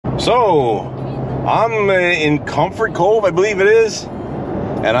So, I'm in Comfort Cove, I believe it is,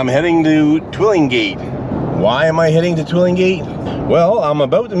 and I'm heading to Twillingate. Why am I heading to Twillingate? Well, I'm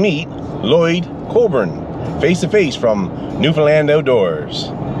about to meet Lloyd Colbourne, face to face from Newfoundland Outdoors.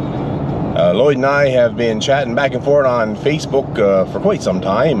 Lloyd and I have been chatting back and forth on Facebook for quite some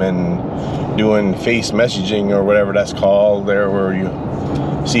time, and doing face messaging or whatever that's called there, where you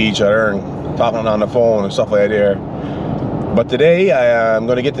see each other and talking on the phone and stuff like that there. But today I'm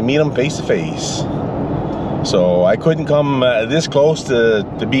going to get to meet him face to face. So I couldn't come this close to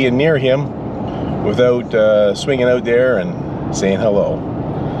being near him without swinging out there and saying hello.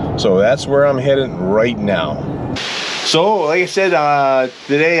 So that's where I'm headed right now. So like I said,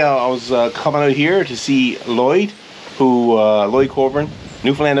 today I was coming out here to see Lloyd, Lloyd Colbourne,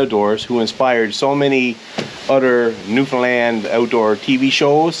 Newfoundland Outdoors, who inspired so many other Newfoundland outdoor TV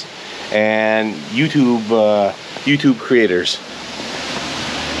shows and YouTube creators.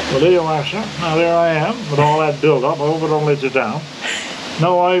 Well, there you are, sir. Now there I am with all that build up. I hope it don't let you down.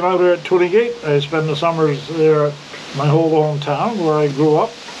 No, I'm out here at Twillingate. I spend the summers there at my whole hometown where I grew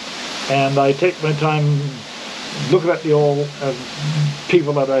up, and I take my time looking at the old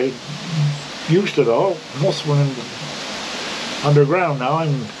people that I used to know. Most of them underground now.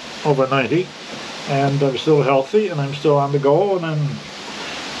 I'm over 90, and I'm still healthy, and I'm still on the go, and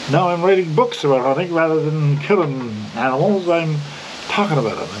now I'm writing books about hunting rather than killing animals. I'm talking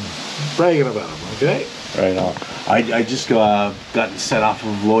about them and bragging about them, okay? Right on. I just got set off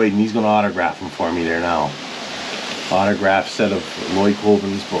of Lloyd, and he's going to autograph them for me there now. Autograph set of Lloyd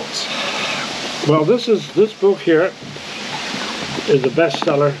Colbourne's books. Well, this book here is a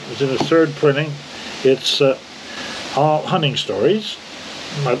bestseller. It's in its third printing. It's all hunting stories,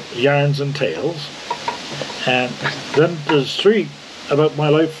 yarns and tales. And then there's three about my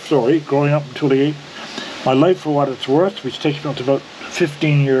life story growing up in Twillingate, my life for what it's worth, which takes me up to about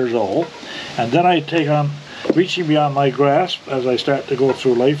 15 years old, and then I take on reaching beyond my grasp as I start to go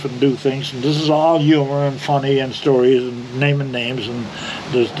through life and do things, and this is all humor and funny and stories and naming names, and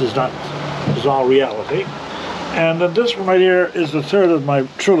there's all reality. And then this one right here is the third of my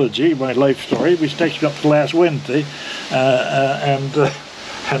trilogy, my life story, which takes me up to last Wednesday, and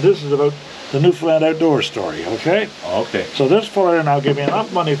this is about the Newfoundland Outdoors story, okay? Okay. So this fella now give me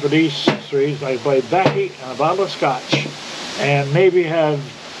enough money for these three. I buy baccy and a bottle of scotch, and maybe have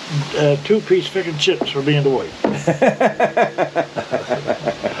 2-piece fish and chips for being the wife.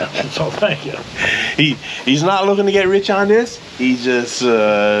 So thank you. He's not looking to get rich on this. He's just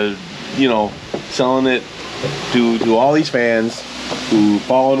you know, selling it to all these fans who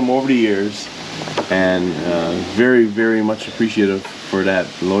followed him over the years, and very, very much appreciative for that,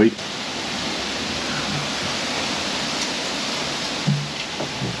 Lloyd.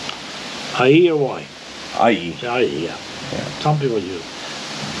 I-E or Y? I-E. I-E, yeah. Some people use.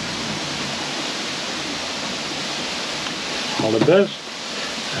 All the best.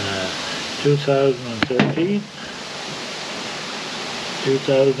 2013,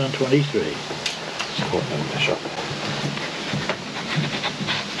 2023.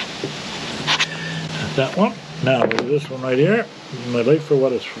 That one. Now this one right here, my life for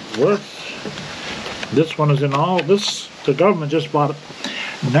what it's worth. This one is in all this. The government just bought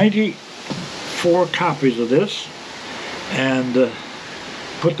 94 copies of this, and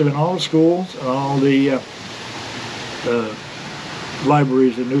put them in all the schools and all the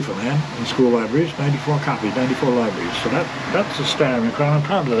libraries in Newfoundland, in school libraries. 94 copies, 94 libraries. So that's a staggering crowd. I'm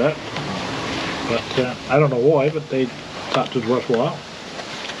proud of that. But I don't know why, but they thought it was worthwhile.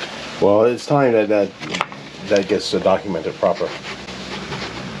 Well, it's time that gets documented proper.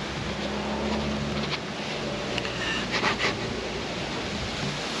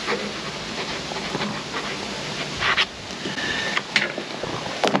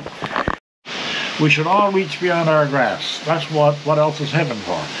 We should all reach beyond our grasp. That's what else is heaven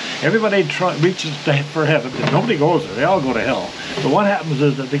for. Everybody reaches for heaven. Nobody goes there. They all go to hell. But what happens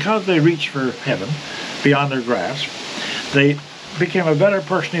is that because they reach for heaven beyond their grasp, they became a better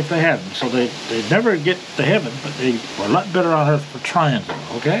person if they hadn't. So they never get to heaven, but they were a lot better on earth for trying to,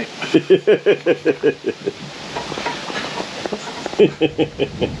 okay?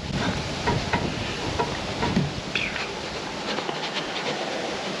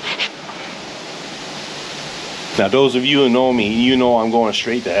 Now, those of you who know me, you know I'm going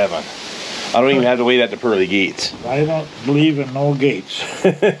straight to heaven. I don't even have to wait at the pearly gates. I don't believe in no gates.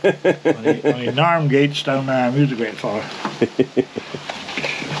 Only Narm gates down there, music great fella.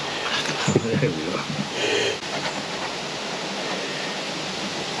 There we go.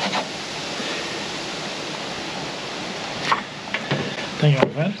 Thank you,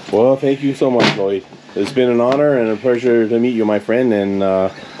 my friend. Well, thank you so much, Lloyd. It's been an honor and a pleasure to meet you, my friend. And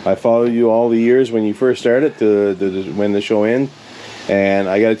I followed you all the years when you first started to when the show ended. And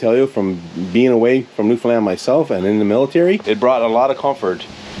I got to tell you, from being away from Newfoundland myself and in the military, it brought a lot of comfort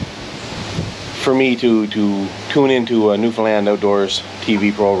for me to tune into a Newfoundland Outdoors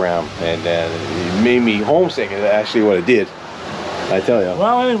TV program. And it made me homesick, is actually what it did. I tell you.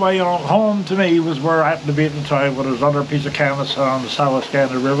 Well, anyway, you know, home to me was where I happened to be at the time, whether it was under a piece of canvas on the South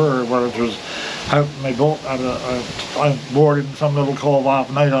Canada River, or whether it was out in my boat, I'm moored in some little cove off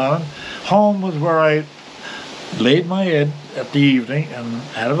Night Island. Home was where I laid my head at the evening and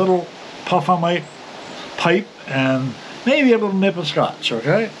had a little puff on my pipe and maybe a little nip of scotch,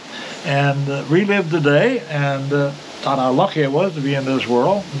 okay? And relived the day and thought how lucky I was to be in this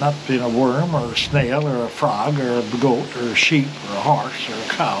world, not being a worm or a snail or a frog or a goat or a sheep or a horse or a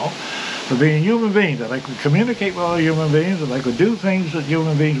cow, but being a human being, that I could communicate with other human beings, that I could do things that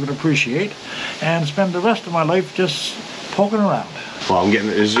human beings would appreciate, and spend the rest of my life just poking around. Well, I'm getting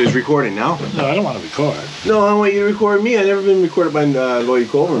is recording now. No, I don't want to record. No, I want you to record me. I've never been recorded by Lloyd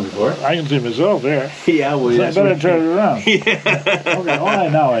Colbourne before. I can see myself there. Yeah, well, So I better turn it around. Yeah. Okay, all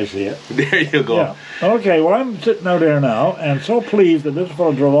right, now I see it. There you go. Yeah. Okay, well, I'm sitting out there now, and so pleased that this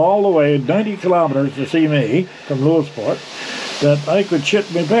fellow drove all the way 90 kilometers to see me from Lewisport, that I could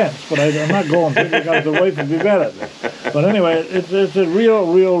shit my pants, but I'm not going to because the wife would be mad at me. But anyway, it's a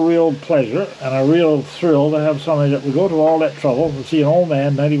real pleasure and a real thrill to have somebody that would go to all that trouble to see an old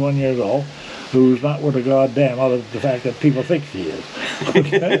man, 91 years old, who's not worth a goddamn other than the fact that people think he is.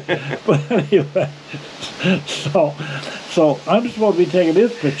 Okay? But anyway, so I'm supposed to be taking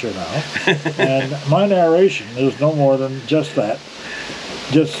his picture now, and my narration is no more than just that.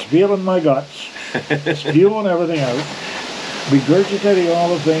 Just spilling my guts, spewing everything out, regurgitating all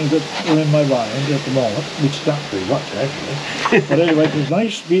the things that are in my mind at the moment, which is not very much actually. But anyway, it was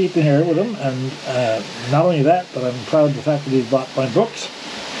nice being here with him, and not only that, but I'm proud of the fact that he's bought my books,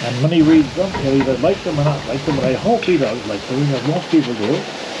 and when he reads them, he'll either like them or not like them, but I hope he does like them, because most people do.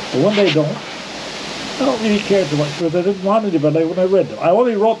 But when they don't, I don't really care too much, because I didn't want anybody when I read them. I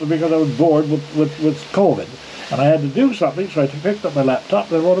only wrote them because I was bored with COVID, and I had to do something, so I picked up my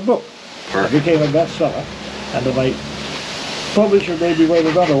laptop and I wrote a book. Perfect. It became a bestseller, and then my publisher made me write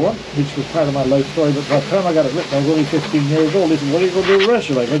another one, which was part of my life story, but by the time I got it written, I was only 15 years old. He said, what are you going to do the rest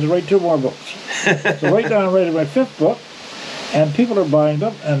of your life? I said, write 2 more books. So right now I'm writing my 5th book, and people are buying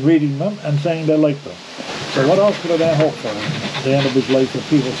them and reading them and saying they like them. So what else could I then hope for at the end of his life, with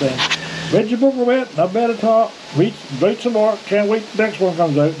people saying, read your book, Robert, not bad at all, write some more, can't wait till the next one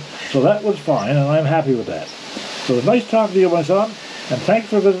comes out. So that was fine, and I'm happy with that. So it was nice talking to you, my son, and thanks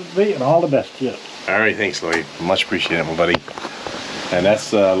for visiting me, and all the best to you. All right, thanks, Lloyd. Much appreciated, my buddy. And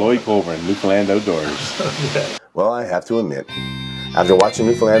that's Lloyd Colbourne, Newfoundland Outdoors. Well, I have to admit, after watching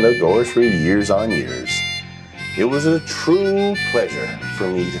Newfoundland Outdoors for years on years, it was a true pleasure for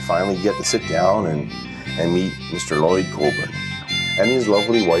me to finally get to sit down and meet Mr. Lloyd Colbourne and his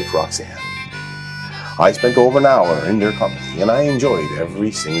lovely wife, Roxanne. I spent over an hour in their company, and I enjoyed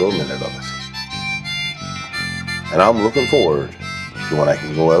every single minute of it. And I'm looking forward to when I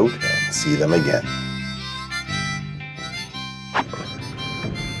can go out and see them again.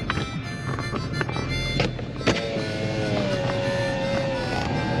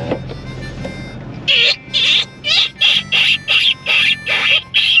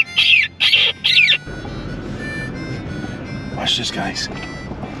 Watch this, guys.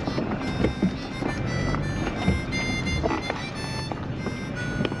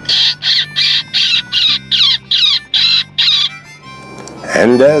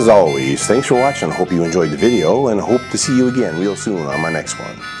 And as always, thanks for watching. Hope you enjoyed the video, and hope to see you again real soon on my next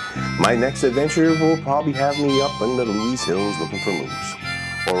one. My next adventure will probably have me up in the Louise Hills looking for moose,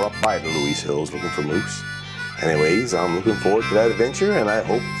 or up by the Louise Hills looking for moose. Anyways, I'm looking forward to that adventure, and I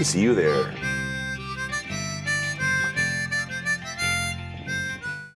hope to see you there.